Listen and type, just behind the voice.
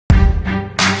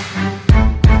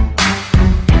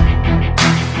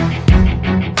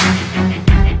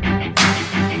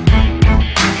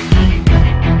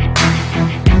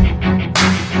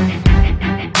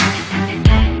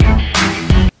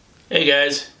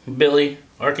Billy,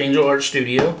 Archangel Art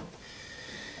Studio.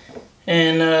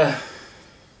 And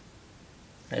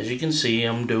as you can see,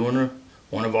 I'm doing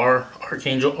one of our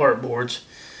Archangel art boards.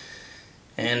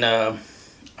 And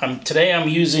today I'm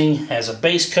using as a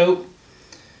base coat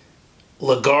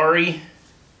Leggari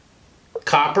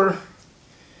copper.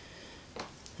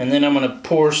 And then I'm going to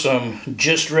pour some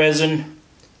just resin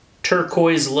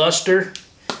turquoise luster.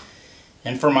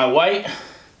 And for my white,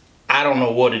 I don't know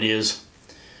what it is.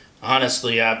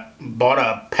 Honestly, I bought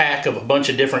a pack of a bunch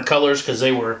of different colors because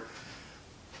they were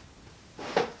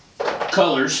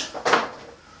colors.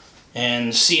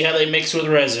 And see how they mix with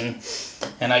resin.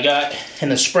 And I got in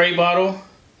the spray bottle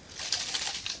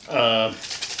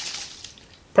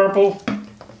purple,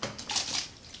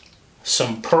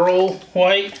 some pearl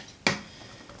white,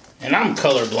 and I'm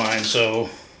colorblind, so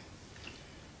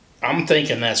I'm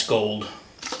thinking that's gold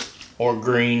or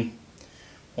green,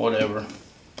 whatever.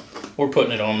 We're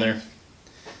putting it on there.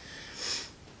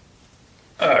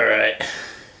 Alright.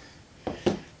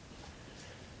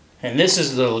 And this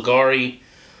is the Leggari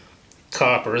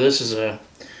copper. This is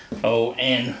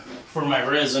and for my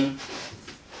resin,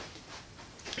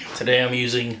 today I'm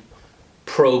using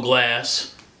Pro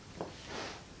Glass.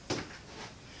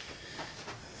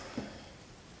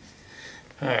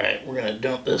 Alright, we're going to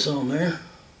dump this on there.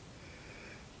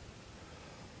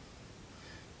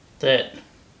 That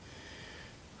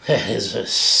is a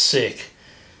sick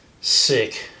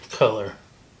color.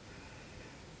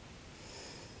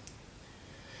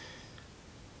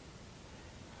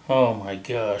 Oh my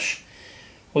gosh.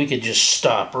 We could just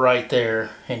stop right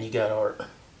there and you got art.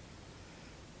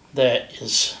 That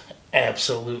is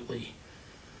absolutely,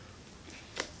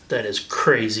 that is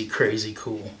crazy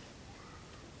cool.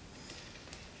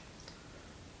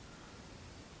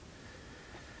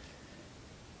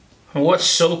 And what's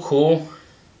so cool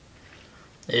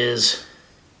is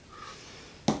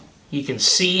you can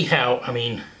see how, I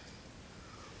mean,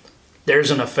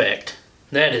 there's an effect.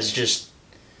 That is just,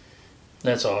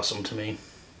 that's awesome to me.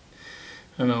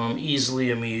 I know I'm easily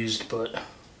amused, but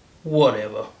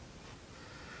whatever.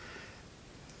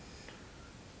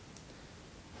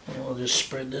 And we'll just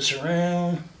spread this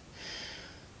around.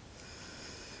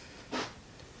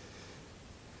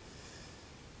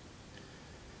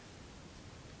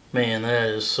 Man, that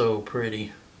is so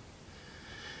pretty.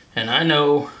 And I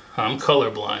know I'm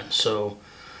colorblind, so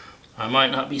I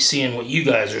might not be seeing what you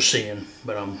guys are seeing,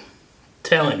 but I'm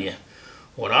telling you,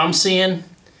 what I'm seeing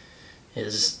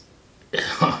is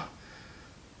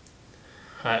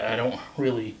I don't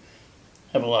really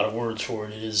have a lot of words for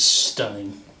it. It is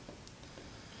stunning.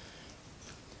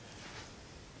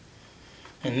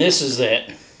 And this is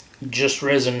that just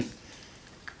resin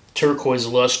turquoise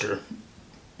luster.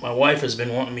 My wife has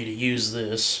been wanting me to use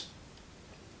this.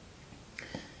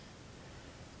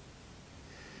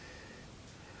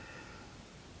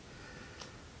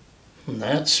 And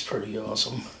that's pretty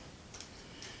awesome.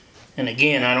 And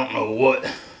again, I don't know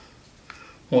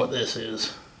what this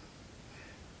is.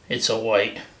 It's a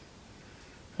white.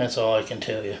 That's all I can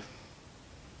tell you.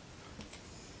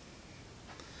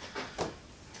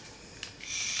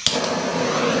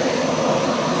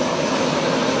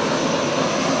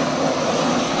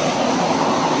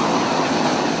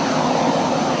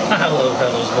 I love how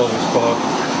those bubbles pop.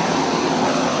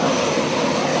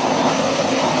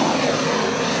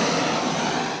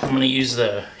 I'm going to use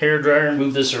the hair dryer and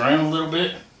move this around a little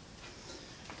bit.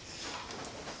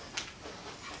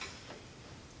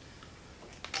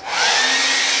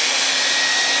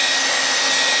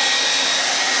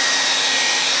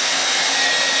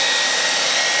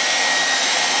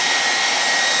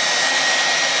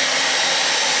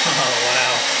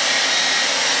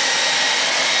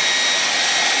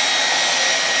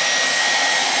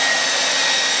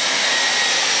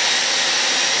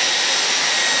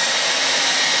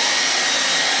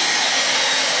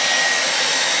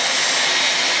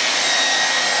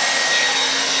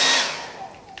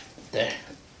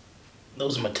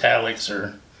 Those metallics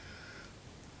are,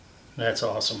 that's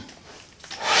awesome.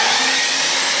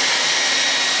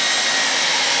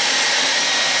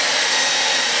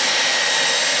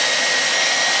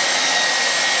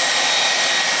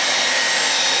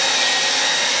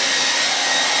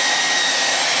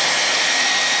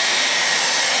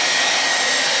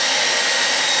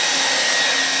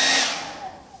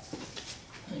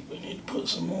 I think we need to put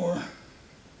some more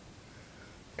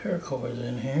turquoise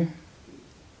in here.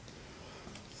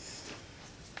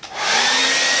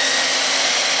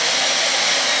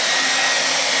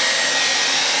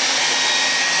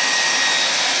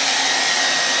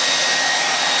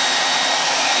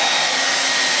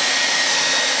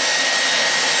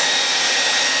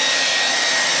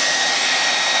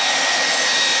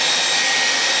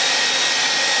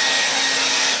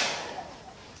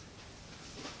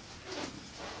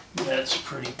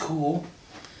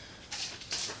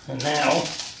 And now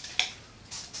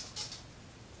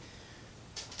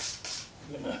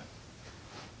I'm gonna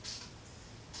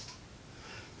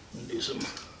do some of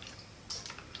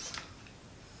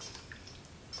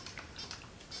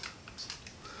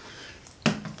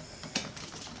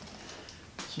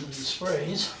these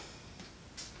sprays.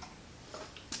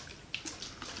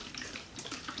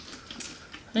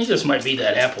 I think this might be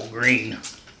that apple green.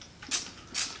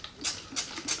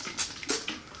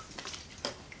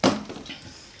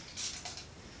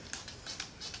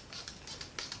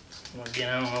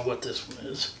 Again, I don't know what this one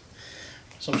is.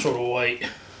 Some sort of white.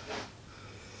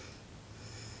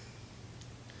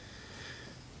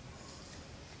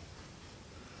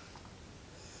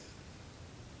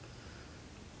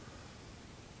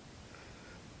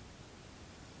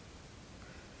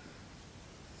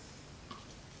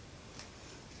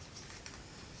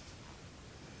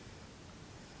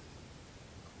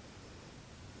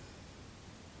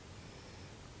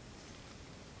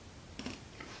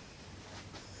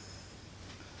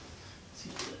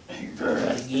 Try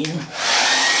that again.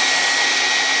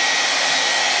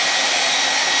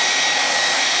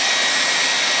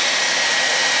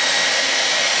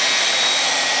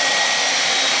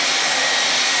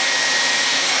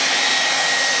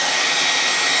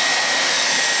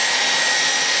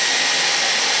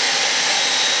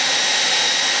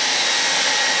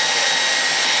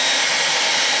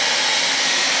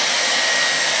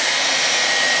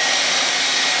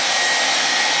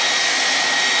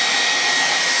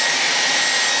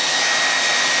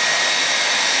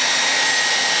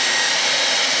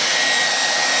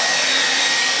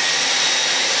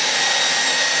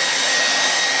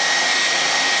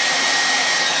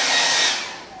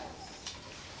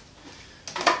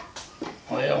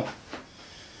 Well,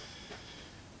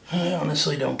 I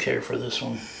honestly don't care for this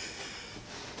one.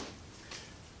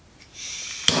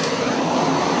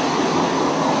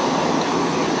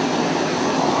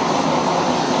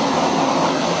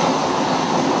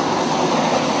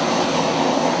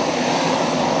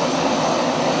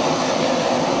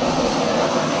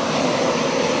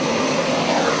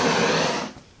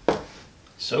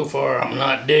 So far, I'm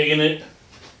not digging it.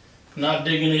 Not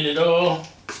digging it at all.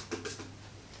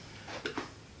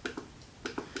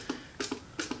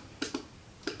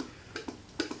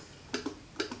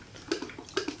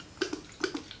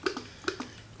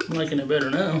 I'm liking it better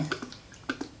now.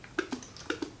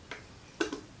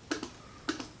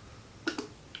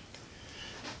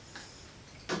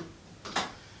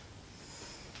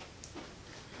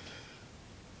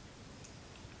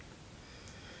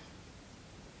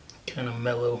 Kind of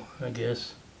mellow, I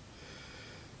guess.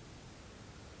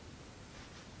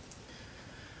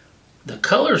 The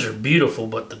colors are beautiful,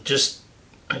 but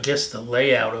I guess the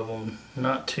layout of them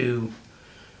not too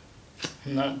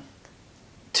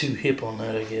hip on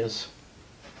that, I guess.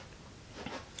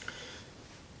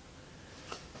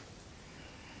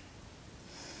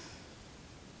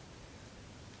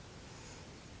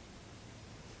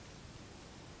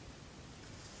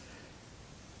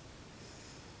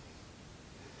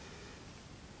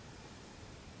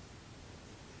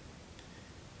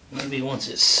 Maybe once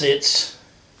it sits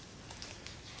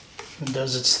and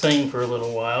does its thing for a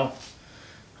little while,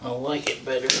 I'll like it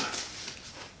better.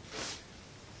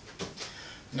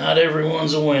 Not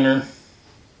everyone's a winner.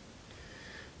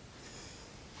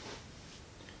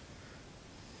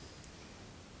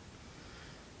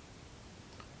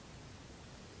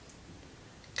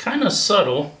 Kind of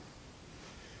subtle.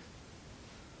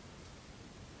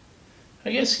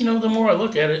 I guess, you know, the more I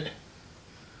look at it,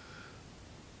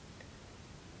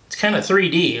 it's kind of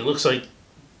 3D. It looks like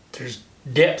there's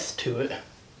depth to it,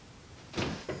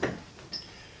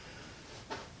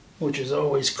 which is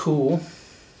always cool.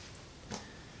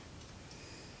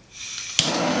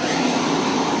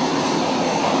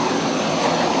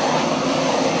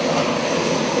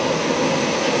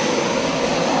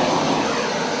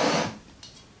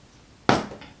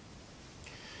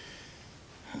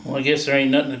 Well, I guess there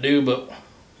ain't nothing to do but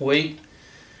wait,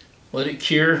 let it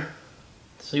cure,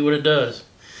 see what it does.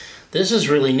 This is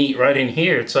really neat right in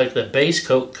here. It's like the base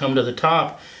coat come to the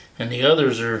top and the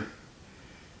others are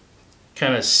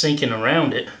kind of sinking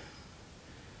around it.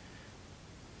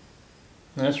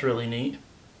 That's really neat.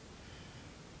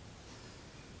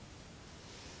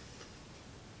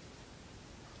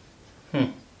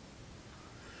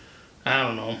 I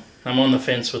don't know. I'm on the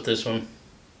fence with this one.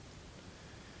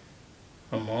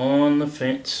 I'm on the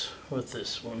fence with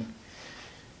this one.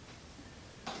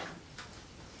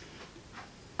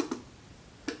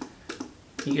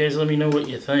 You guys let me know what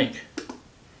you think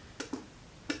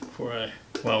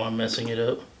while I'm messing it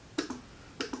up.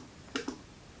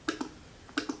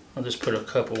 I'll just put a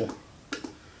couple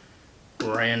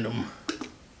random.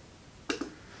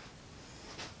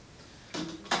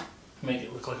 Make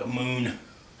it look like a moon.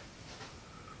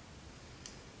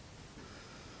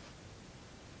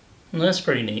 And that's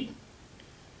pretty neat.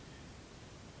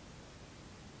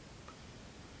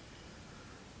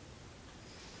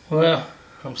 Well,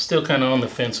 I'm still kind of on the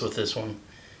fence with this one.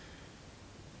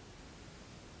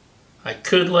 I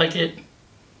could like it.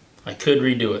 I could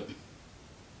redo it.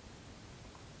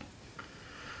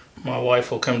 My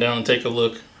wife will come down and take a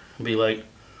look and be like,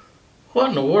 "What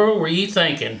in the world were you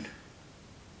thinking?"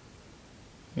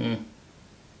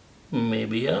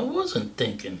 Maybe I wasn't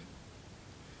thinking.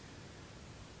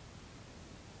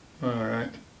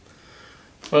 Alright.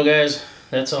 Well guys,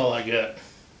 that's all I got.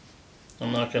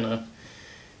 I'm not gonna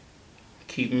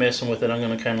keep messing with it. I'm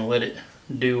gonna kind of let it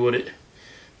do what it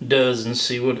does and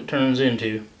see what it turns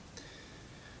into.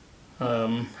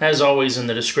 As always, in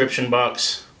the description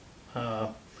box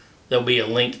there'll be a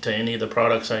link to any of the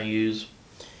products I use,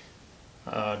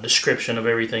 description of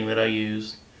everything that I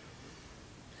use,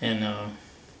 and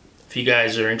if you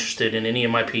guys are interested in any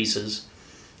of my pieces,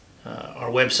 our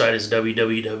website is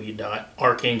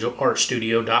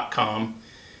www.archangelartstudio.com,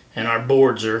 and our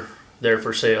boards are there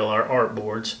for sale, our art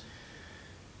boards.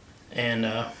 And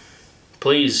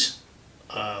please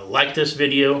like this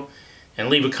video and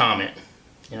leave a comment.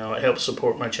 You know, it helps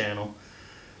support my channel,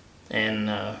 and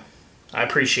I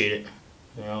appreciate it.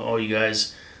 You know, all you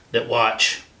guys that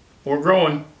watch. We're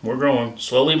growing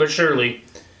slowly but surely.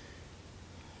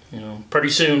 You know, pretty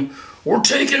soon we're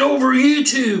taking over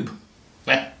YouTube.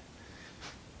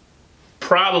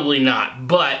 Probably not,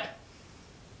 but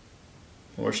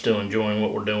we're still enjoying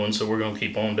what we're doing, so we're gonna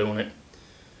keep on doing it.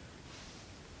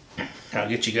 I'll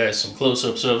get you guys some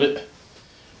close-ups of it.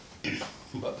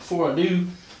 But before I do,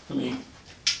 let me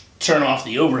turn off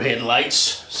the overhead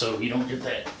lights so you don't get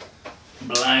that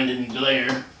blinding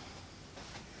glare.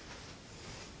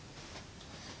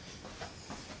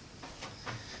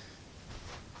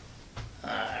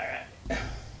 Alright.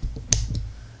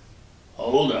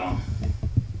 Hold on.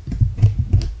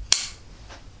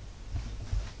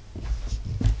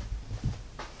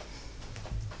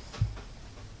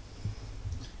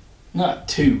 Not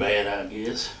too bad, I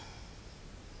guess.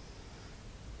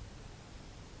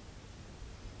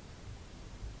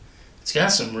 It's got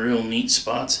some real neat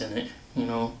spots in it, you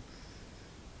know.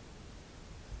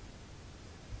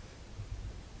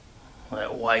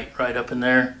 That white right up in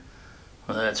there,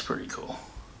 well, that's pretty cool.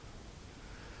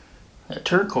 That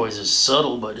turquoise is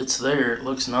subtle, but it's there. It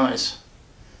looks nice.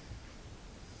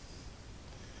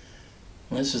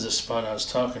 This is the spot I was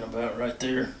talking about right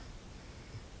there.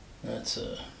 That's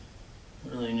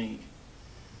really neat.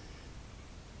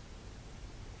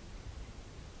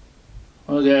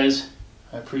 Well guys,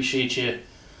 I appreciate you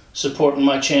supporting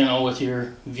my channel with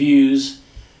your views,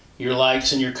 your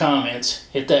likes, and your comments.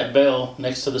 Hit that bell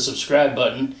next to the subscribe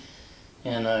button,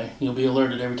 and you'll be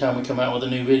alerted every time we come out with a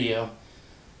new video.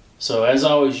 So as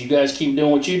always, you guys keep doing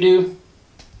what you do,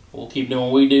 we'll keep doing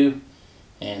what we do,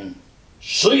 and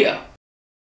see ya!